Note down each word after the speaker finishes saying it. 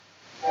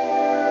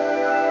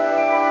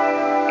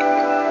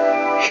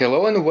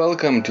Hello and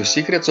welcome to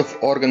Secrets of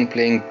Organ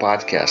Playing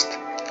podcast.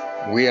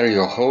 We are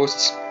your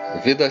hosts,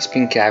 Vidas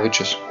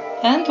Pinkevičius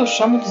and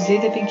Aušra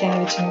Mutuzėtė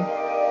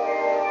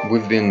Pinkevičienė.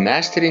 We've been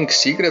mastering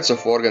secrets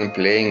of organ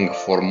playing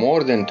for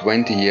more than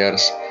 20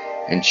 years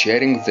and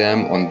sharing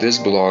them on this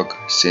blog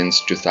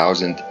since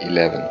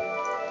 2011.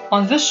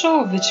 On this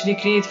show, which we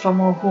create from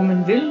our home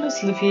in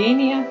Vilnius,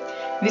 Lithuania,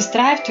 we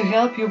strive to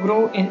help you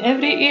grow in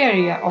every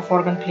area of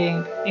organ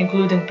playing,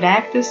 including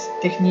practice,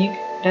 technique,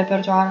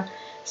 repertoire,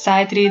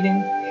 sight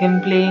reading, hymn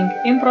playing,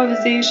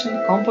 improvisation,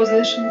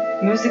 composition,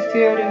 music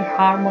theory,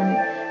 harmony,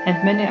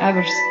 and many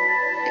others.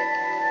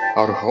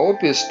 Our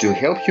hope is to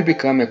help you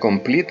become a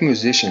complete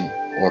musician,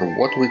 or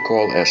what we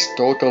call as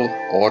total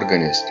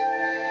organist,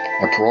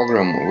 a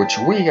program which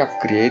we have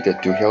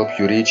created to help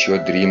you reach your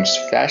dreams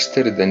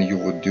faster than you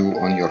would do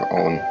on your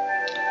own.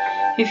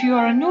 If you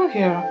are new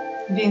here,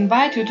 we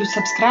invite you to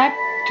subscribe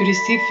to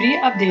receive free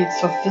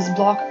updates of this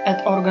blog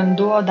at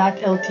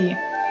organduo.lt.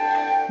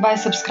 By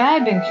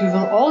subscribing, you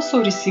will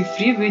also receive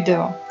free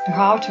video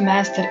how to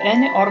master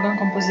any organ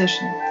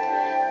composition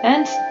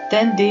and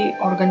 10-day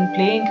organ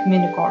playing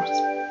mini course.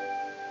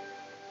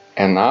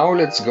 And now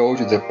let's go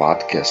to the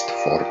podcast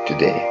for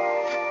today.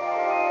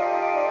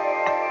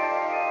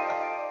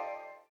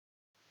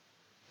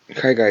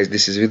 Hi guys,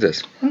 this is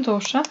Vidas. And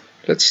Aušra.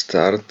 Let's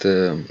start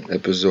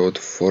episode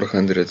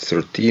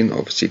 413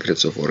 of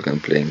Secrets of Organ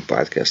Playing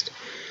podcast.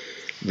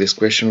 This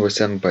question was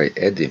sent by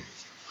Eddie.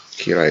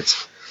 He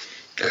writes,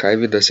 Hi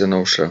Vidas and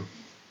Aušra.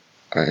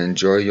 I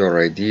enjoy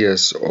your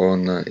ideas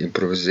on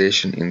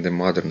improvisation in the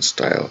modern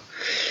style.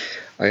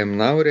 I am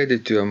now ready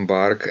to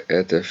embark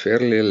at a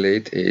fairly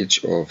late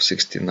age of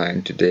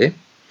 69 today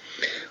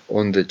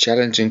on the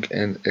challenging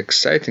and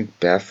exciting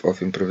path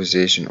of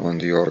improvisation on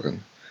the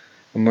organ.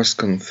 I must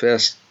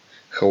confess,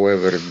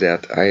 however,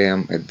 that I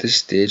am at this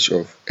stage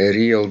of a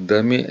real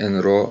dummy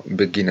and raw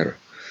beginner,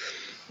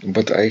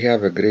 but I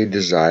have a great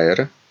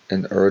desire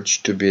and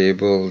urge to be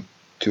able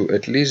to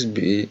at least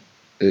be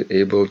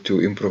able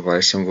to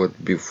improvise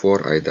somewhat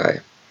before I die.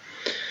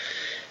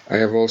 I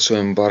have also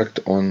embarked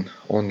on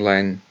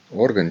online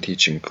organ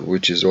teaching,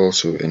 which is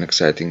also an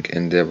exciting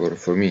endeavor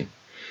for me.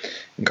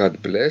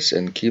 God bless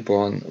and keep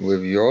on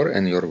with your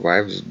and your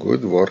wife's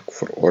good work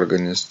for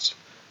organists.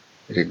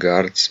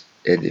 Regards,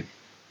 Eddie.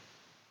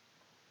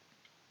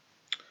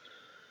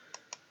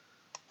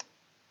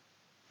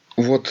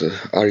 What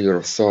are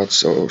your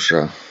thoughts,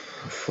 Aušra,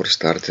 for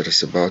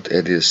starters, about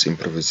Eddie's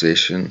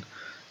improvisation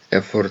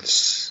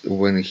efforts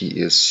when he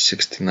is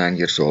 69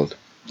 years old?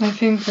 I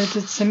think that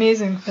it's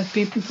amazing that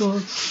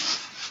people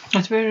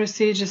at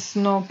various ages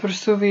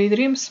pursue their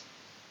dreams.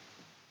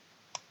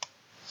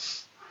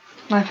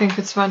 I think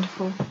it's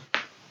wonderful.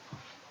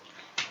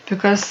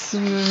 Because,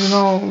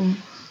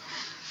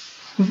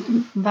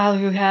 while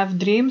you have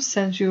dreams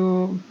and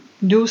you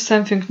do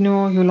something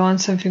new, you learn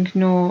something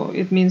new,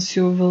 it means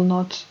you will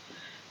not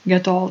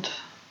get old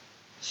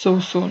so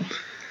soon.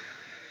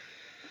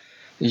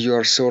 You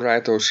are so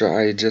right, Aušra.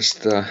 I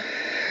just,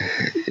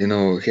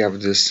 have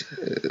this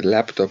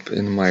laptop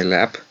in my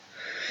lap.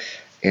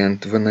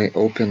 And when I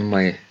open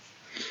my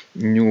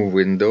new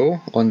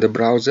window on the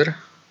browser,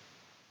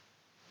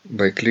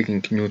 by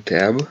clicking new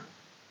tab,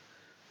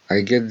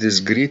 I get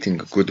this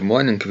greeting, Good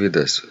morning,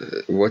 Vidas.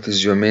 What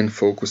is your main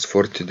focus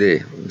for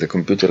today? The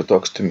computer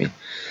talks to me.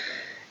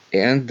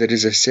 And there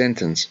is a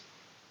sentence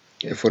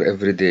for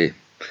every day.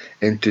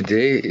 And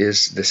today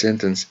is the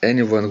sentence,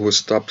 anyone who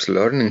stops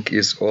learning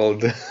is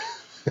old.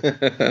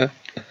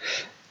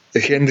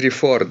 Henry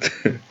Ford.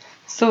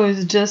 So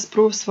it just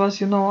proves what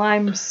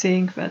I'm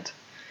saying, that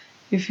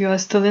if you are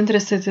still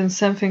interested in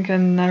something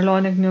and are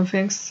learning new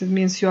things, it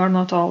means you are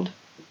not old.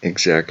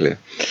 Exactly.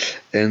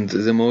 And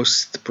the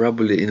most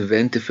probably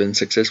inventive and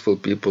successful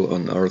people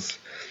on earth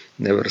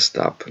never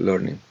stop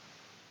learning.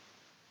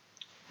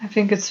 I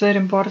think it's very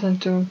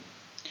important to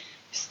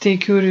stay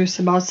curious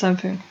about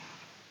something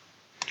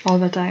all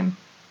the time.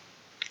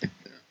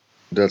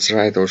 That's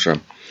right, Aušra.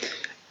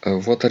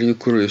 What are you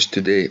curious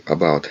today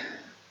about?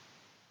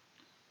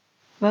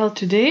 Well,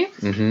 today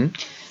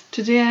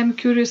I'm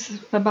curious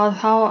about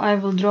how I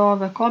will draw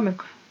the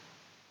comic,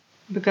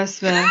 because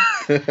the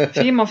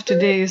theme of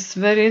today is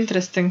very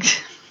interesting.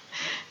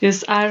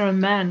 It's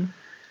Iron Man,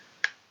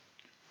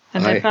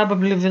 and I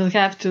probably will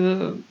have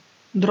to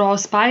draw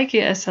Spikey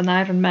as an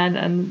Iron Man,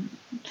 and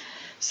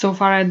so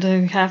far I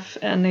don't have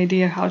an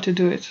idea how to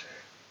do it.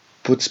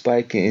 Put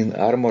Spikey in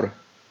armor?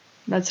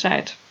 That's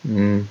right.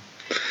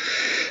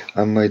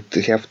 I might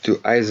have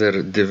to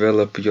either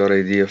develop your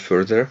idea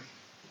further,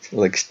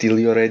 like steal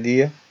your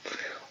idea,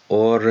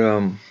 or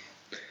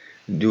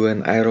do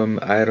an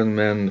Iron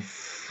Man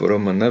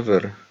from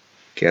another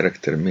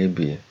character,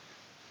 maybe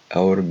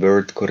our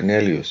bird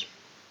Cornelius.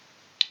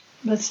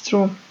 That's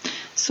true.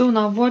 So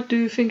now, what do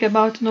you think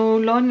about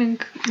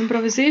learning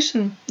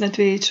improvisation at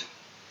the age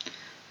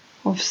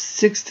of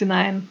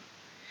 69?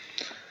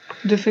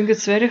 Do you think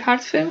it's a very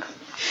hard thing?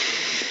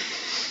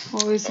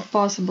 Or is it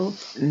possible?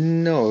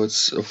 No,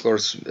 it's of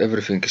course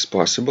everything is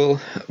possible,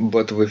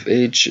 but with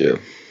age,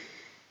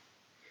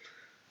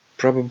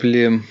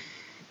 probably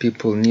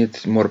people need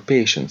more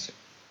patience.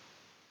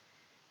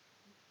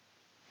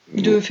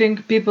 Do you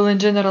think people in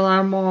general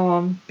are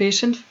more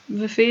patient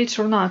with age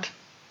or not?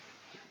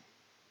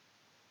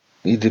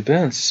 It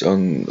depends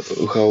on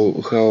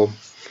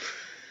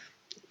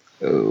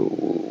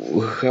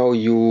how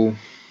you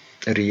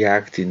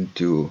react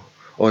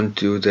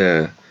onto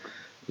the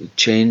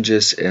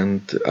changes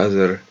and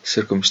other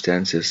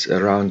circumstances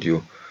around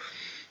you.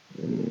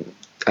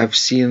 I've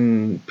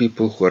seen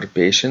people who are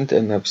patient,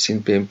 and I've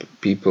seen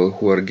people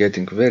who are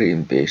getting very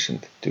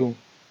impatient too.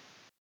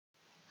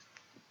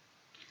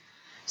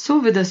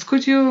 So, Vidas,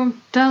 could you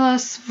tell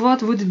us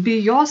what would be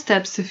your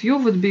steps if you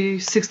would be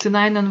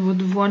 69 and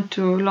would want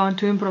to learn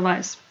to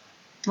improvise?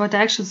 What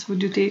actions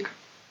would you take?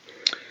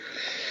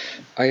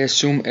 I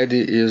assume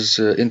Eddie is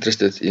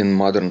interested in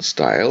modern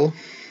style.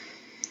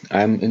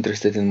 I'm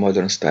interested in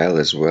modern style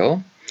as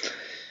well.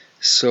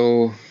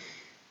 So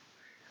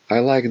I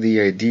like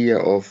the idea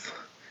of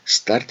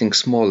starting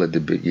small at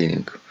the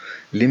beginning,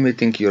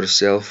 limiting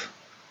yourself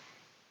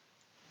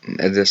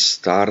at the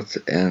start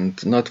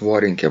and not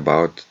worrying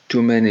about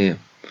too many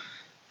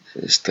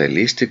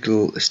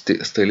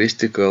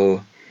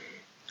stylistical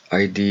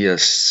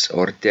ideas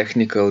or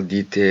technical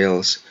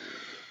details,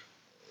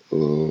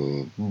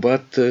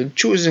 but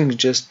choosing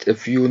just a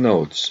few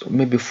notes,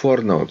 maybe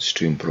 4 notes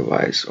to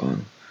improvise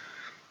on,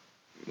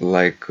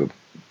 like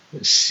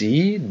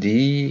C,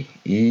 D,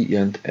 E,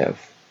 and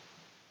F.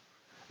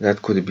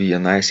 That could be a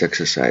nice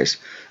exercise.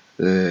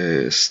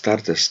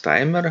 Start a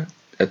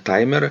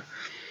timer,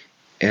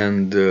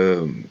 and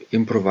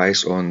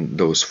improvise on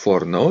those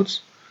 4 notes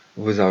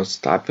without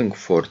stopping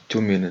for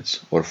 2 minutes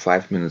or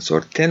 5 minutes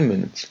or 10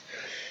 minutes.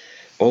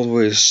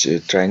 Always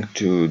trying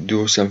to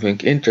do something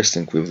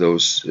interesting with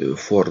those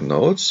 4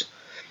 notes,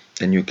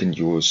 and you can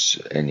use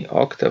any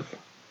octave,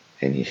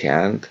 any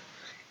hand.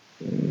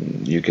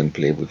 You can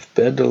play with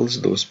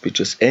pedals, those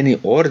pitches, any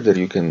order,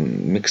 you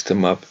can mix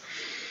them up.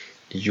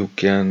 You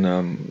can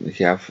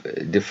have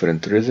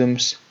different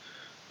rhythms,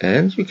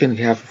 and you can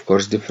have, of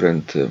course,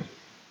 different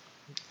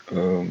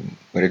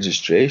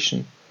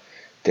registration,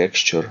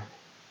 texture,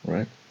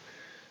 right?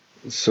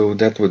 So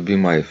that would be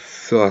my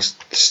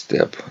first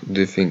step.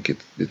 Do you think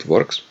it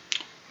works?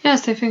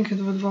 Yes, I think it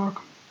would work.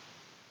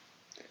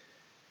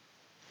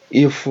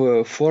 If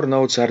 4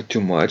 notes are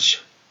too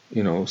much,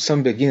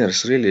 some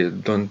beginners really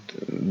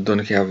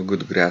don't have a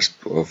good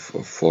grasp of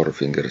 4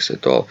 fingers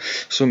at all.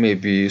 So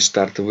maybe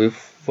start with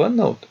 1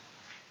 note,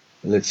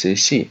 let's say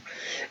C.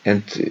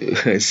 And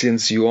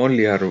since you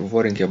only are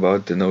worrying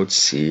about the note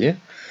C,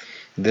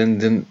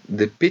 then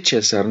the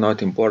pitches are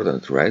not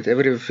important, right?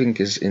 Everything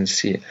is in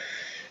C.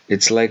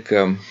 It's like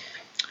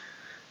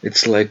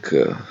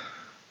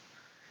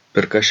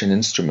percussion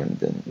instrument.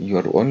 Then you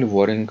are only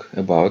worrying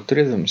about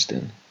rhythms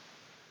then,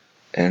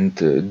 and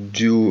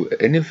do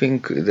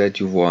anything that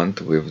you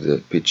want with the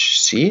pitch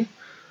C,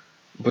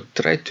 but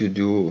try to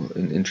do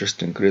in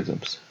interesting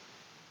rhythms,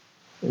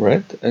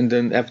 right? And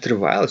then after a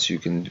while you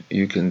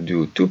can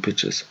do 2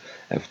 pitches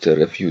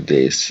after a few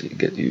days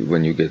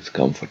when you get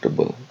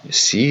comfortable,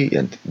 C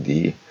and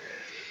D.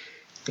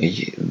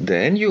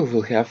 Then you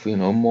will have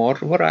more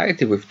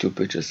variety with 2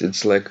 pitches.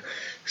 It's like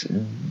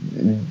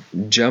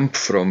jump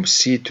from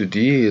C to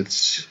D.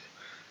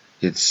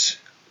 It's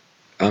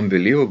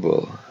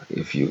unbelievable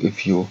if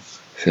you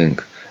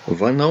think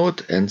 1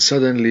 note and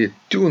suddenly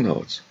 2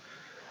 notes,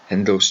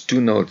 and those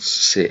 2 notes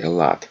say a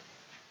lot,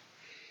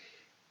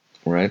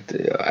 right?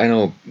 I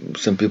know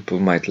some people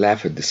might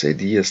laugh at this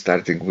idea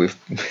starting with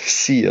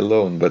C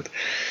alone, but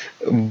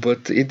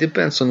it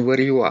depends on where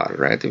you are,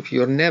 right? If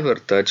you've never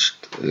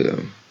touched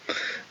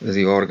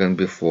the organ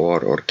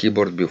before or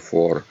keyboard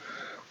before,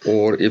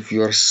 or if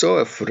you are so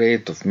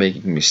afraid of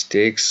making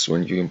mistakes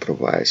when you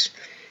improvise,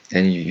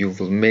 and you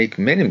will make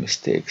many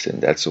mistakes, and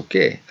that's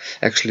okay.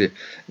 Actually,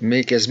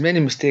 make as many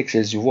mistakes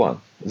as you want.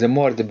 The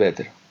more the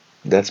better.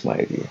 That's my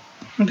idea.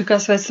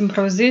 Because that's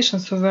improvisation,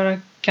 so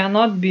there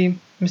cannot be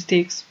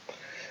mistakes.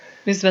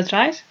 Is that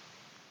right?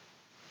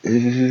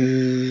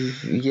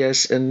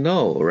 Yes and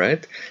no,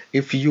 right?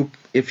 If you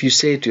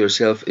say to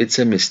yourself it's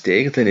a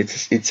mistake, then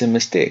it's a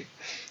mistake.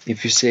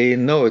 If you say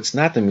no, it's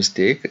not a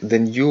mistake,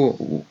 then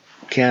you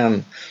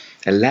can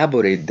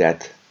elaborate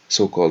that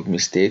so-called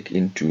mistake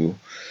into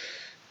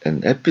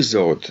an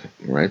episode,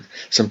 right?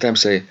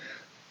 Sometimes I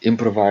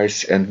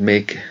improvise and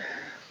make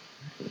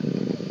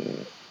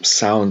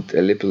sound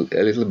a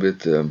little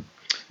bit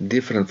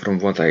different from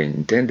what I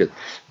intended,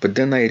 but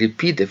then I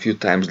repeat a few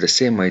times the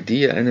same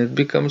idea, and it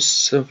becomes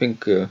something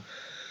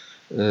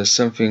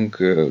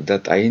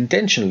that I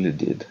intentionally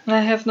did.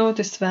 I have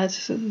noticed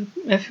that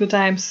a few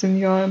times in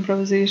your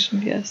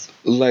improvisation. Yes.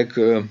 Like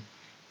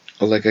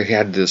I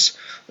had this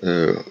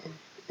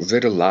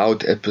very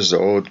loud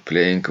episode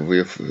playing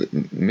with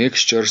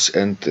mixtures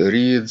and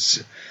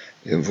reeds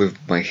with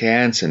my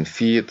hands and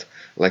feet,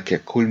 like a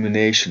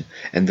culmination,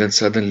 and then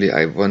suddenly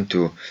I want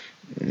to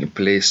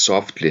play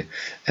softly,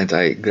 and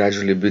I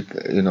gradually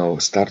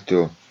start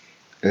to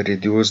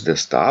reduce the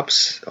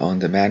stops on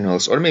the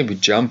manuals, or maybe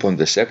jump on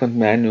the second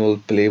manual,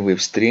 play with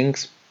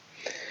strings,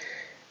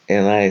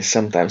 and I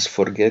sometimes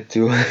forget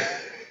to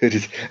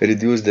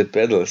reduce the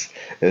pedals,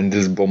 and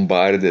this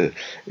bombard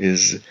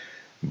is,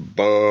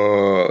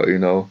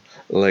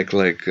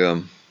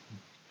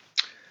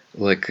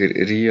 like a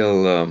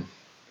real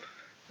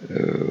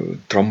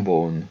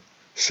trombone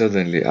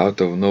suddenly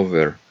out of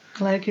nowhere.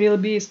 Like real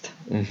beast.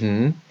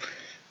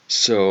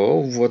 So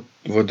what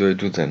do I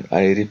do then?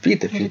 I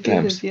repeat a few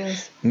times.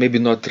 Yes. Maybe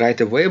not right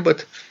away,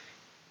 but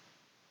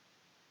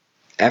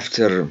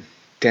after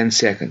 10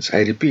 seconds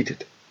I repeat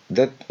it.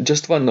 That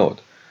just one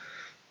note.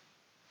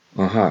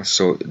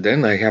 So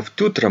then I have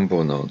 2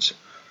 trombone notes.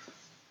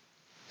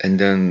 And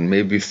then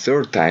maybe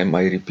third time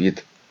I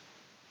repeat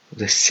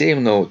the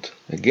same note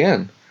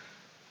again.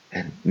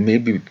 And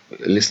maybe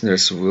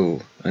listeners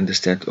will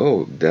understand,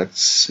 oh,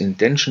 that's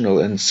intentional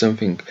and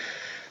something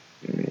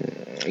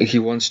he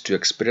wants to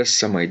express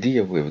some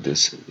idea with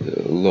this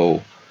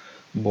low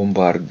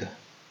bombard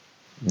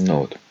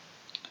note.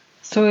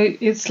 So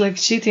it's like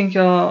cheating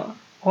your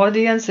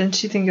audience and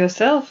cheating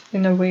yourself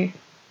in a way.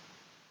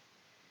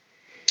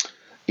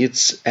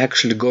 It's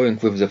actually going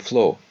with the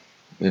flow.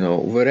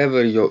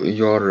 Wherever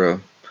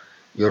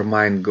your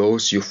mind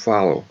goes, you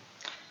follow.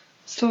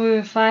 So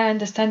if I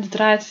understand it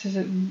right,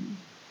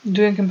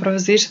 doing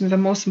improvisation, the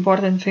most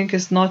important thing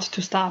is not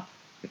to stop.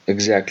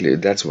 Exactly.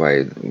 That's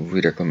why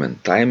we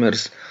recommend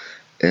timers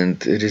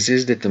and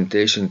resist the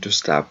temptation to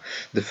stop.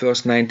 The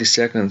first 90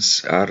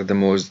 seconds are the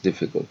most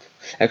difficult.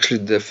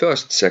 Actually, the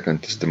first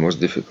second is the most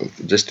difficult,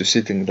 just to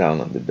sitting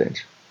down on the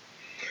bench.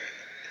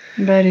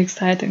 Very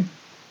exciting.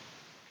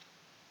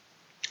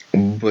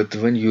 But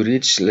when you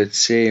reach, let's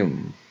say,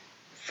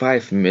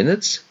 5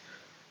 minutes,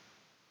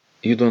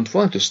 you don't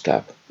want to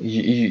stop.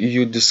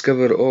 You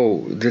discover,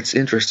 oh, that's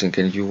interesting,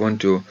 and you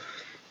want to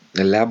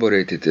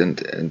elaborate it.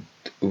 And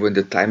when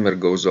the timer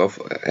goes off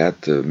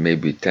at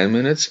maybe 10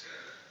 minutes,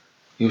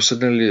 you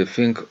suddenly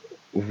think,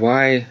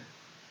 why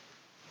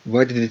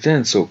did it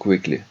end so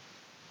quickly?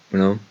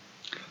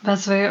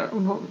 That's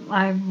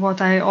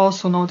what I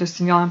also noticed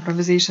in your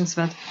improvisations,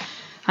 that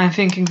I'm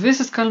thinking this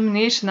is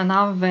culmination and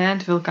now the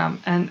end will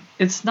come, and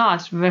it's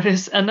not. There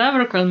is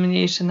another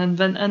culmination and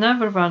then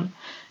another one,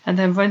 and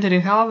I'm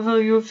wondering how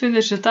will you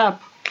finish it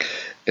up?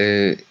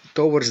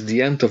 Towards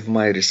the end of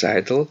my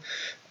recital,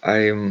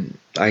 I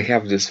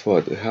have this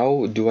thought: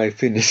 how do I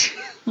finish?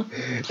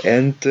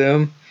 And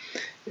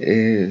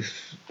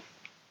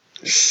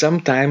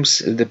sometimes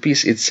the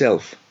piece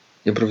itself,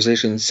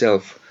 improvisation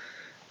itself,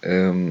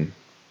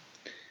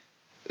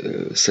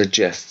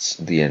 suggests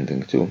the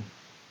ending too.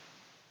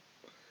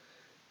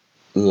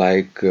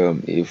 Like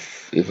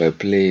if I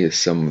play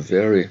some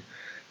very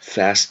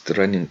fast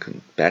running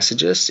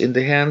passages in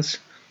the hands,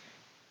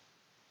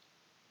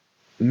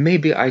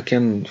 maybe I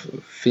can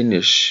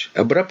finish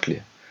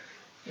abruptly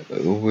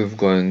with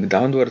going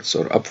downwards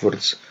or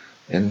upwards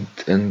and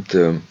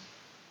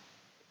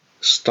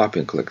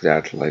stopping like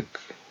that, like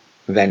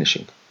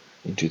vanishing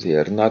into the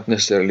air. Not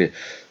necessarily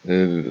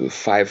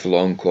 5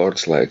 long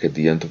chords like at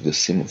the end of the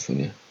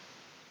symphony.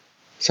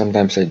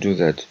 Sometimes I do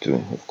that too,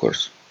 of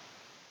course.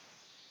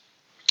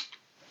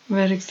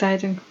 Very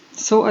exciting.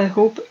 So I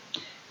hope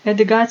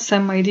Eddie got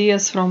some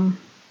ideas from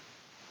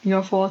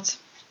your thoughts.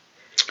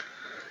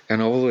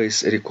 And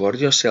always record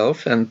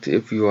yourself, and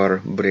if you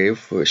are brave,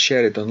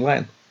 share it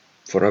online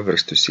for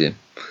others to see.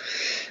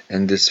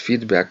 And this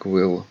feedback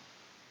will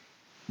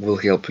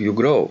help you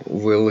grow,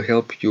 will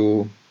help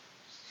you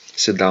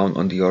sit down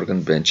on the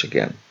organ bench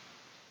again.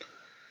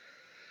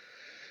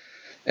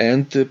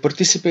 And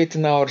participate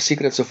in our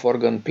Secrets of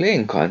Organ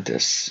Playing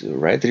contests,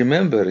 right?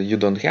 Remember, you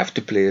don't have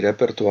to play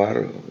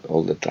repertoire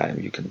all the time.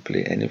 You can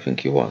play anything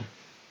you want.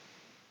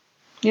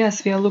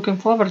 Yes, we are looking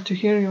forward to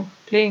hear you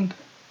playing.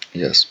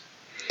 Yes.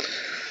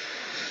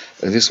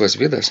 This was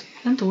Vidas.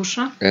 And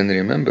Usha. And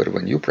remember,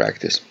 when you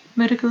practice,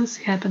 miracles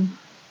happen.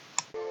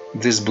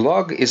 This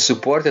blog is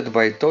supported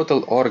by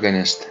Total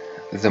Organist,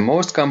 the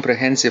most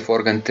comprehensive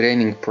organ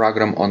training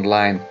program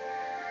online,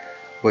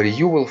 where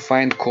you will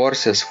find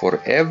courses for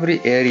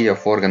every area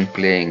of organ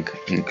playing,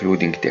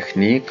 including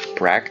technique,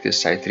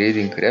 practice, sight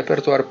reading,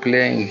 repertoire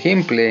playing,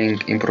 hymn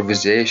playing,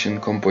 improvisation,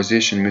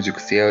 composition, music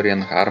theory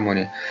and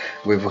harmony,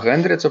 with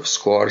hundreds of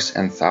scores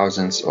and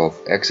thousands of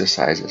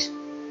exercises.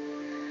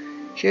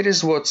 Here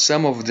is what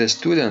some of the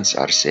students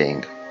are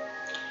saying.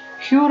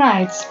 Hugh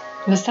writes,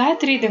 "The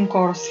sight reading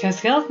course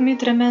has helped me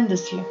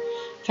tremendously.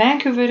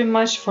 Thank you very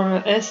much for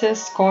your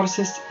SS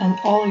courses and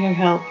all your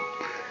help."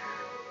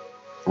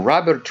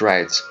 Robert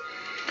writes,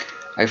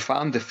 "I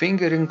found the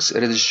fingerings,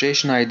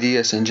 registration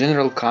ideas and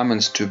general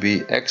comments to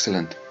be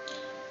excellent."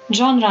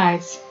 John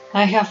writes,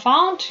 "I have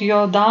found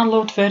your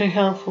download very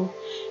helpful.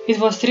 It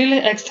was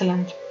really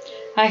excellent.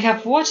 I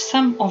have watched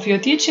some of your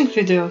teaching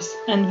videos,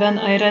 and when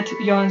I read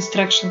your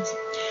instructions,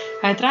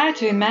 I tried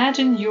to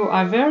imagine you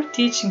are there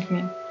teaching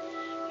me.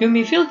 You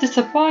may feel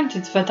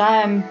disappointed that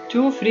I am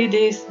 2-3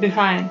 days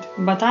behind,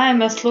 but I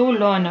am a slow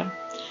learner,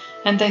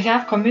 and I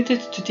have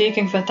committed to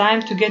taking the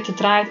time to get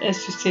it right, as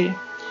you say.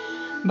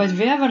 But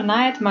the other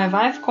night my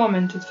wife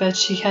commented that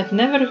she had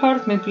never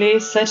heard me play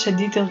such a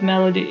detailed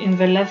melody in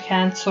the left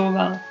hand so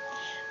well.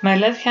 My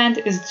left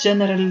hand is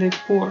generally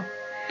poor.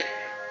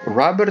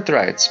 Robert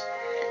writes,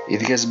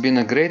 "It has been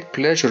a great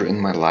pleasure in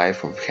my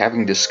life of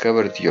having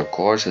discovered your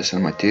courses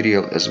and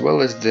material as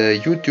well as the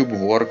YouTube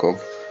work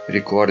of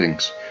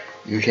recordings.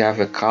 You have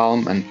a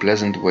calm and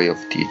pleasant way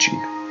of teaching."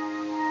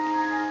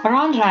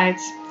 Ron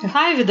writes,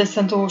 "Hi Vidas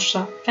and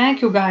Ausra,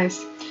 thank you guys.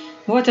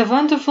 What a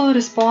wonderful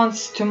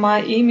response to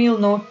my email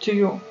note to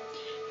you.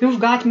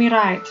 You've got me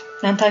right,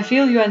 and I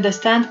feel you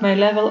understand my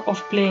level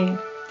of playing.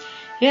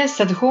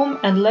 Yes, at home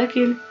and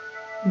lucky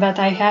that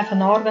I have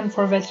an organ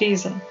for that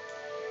reason.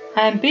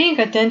 I am paying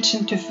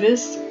attention to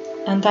this,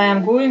 and I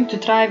am going to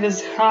try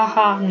this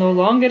haha no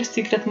longer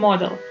secret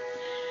model.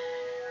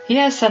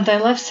 Yes, and I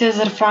love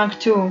Cesar Frank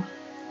too.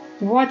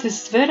 What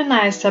is very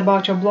nice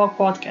about your blog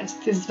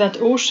podcast is that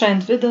Ausra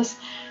and Vidas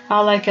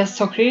are like a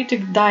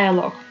Socratic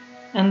dialogue,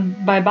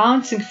 and by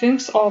bouncing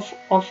things off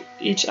of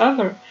each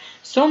other,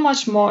 so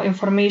much more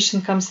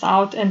information comes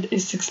out and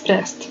is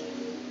expressed.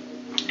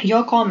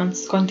 Your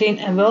comments contain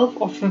a wealth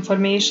of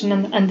information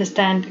and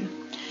understanding.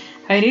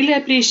 I really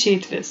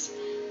appreciate this.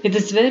 It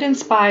is very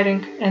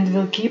inspiring and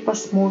will keep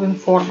us moving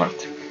forward."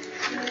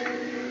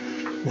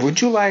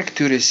 Would you like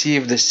to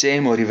receive the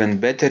same or even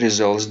better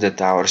results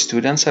that our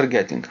students are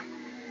getting?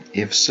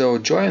 If so,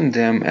 join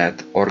them at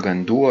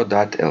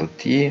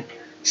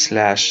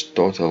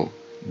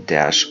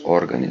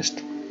organduo.lt/total-organist.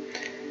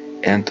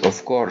 And of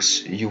course,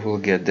 you will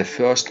get the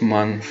first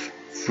month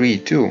free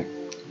too.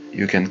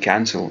 You can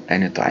cancel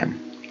anytime.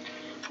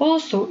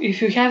 Also, if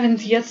you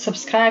haven't yet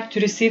subscribed to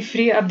receive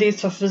free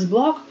updates of this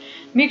blog,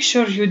 make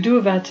sure you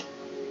do that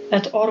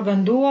at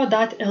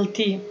organduo.lt.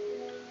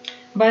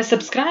 By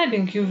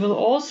subscribing, you will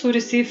also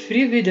receive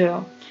free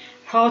video,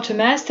 how to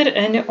master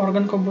any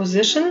organ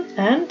composition,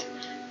 and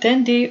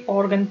 10-day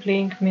organ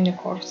playing mini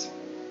course.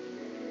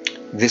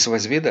 This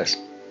was Vidas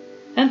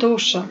and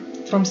Ausra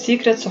from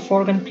Secrets of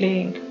Organ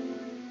Playing.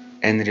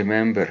 And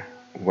remember,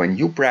 when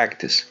you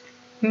practice,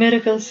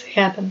 miracles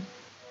happen.